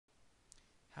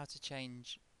How to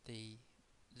change the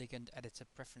Ligand Editor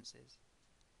preferences.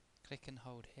 Click and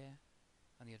hold here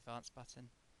on the Advanced button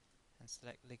and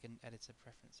select Ligand Editor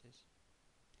preferences.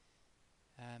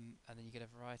 And then you get a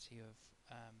variety of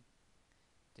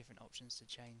different options to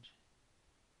change.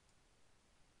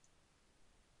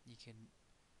 You can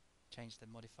change the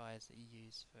modifiers that you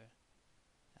use for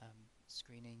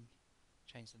screening,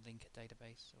 change the linker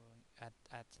database, or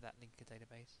add to that linker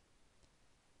database,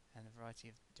 and a variety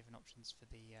of different options for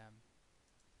the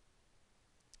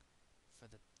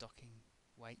docking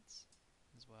weights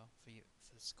as well for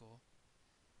the score.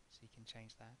 So you can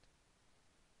change that.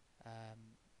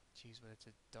 Choose whether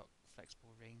to dock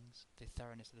flexible rings. The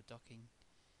thoroughness of the docking,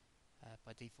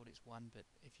 by default it's 1, but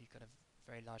if you've got a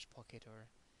very large pocket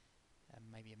or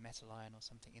maybe a metal iron or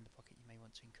something in the pocket, you may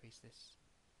want to increase this.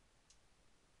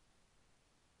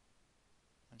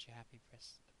 Once you're happy,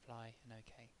 press apply and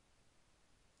OK.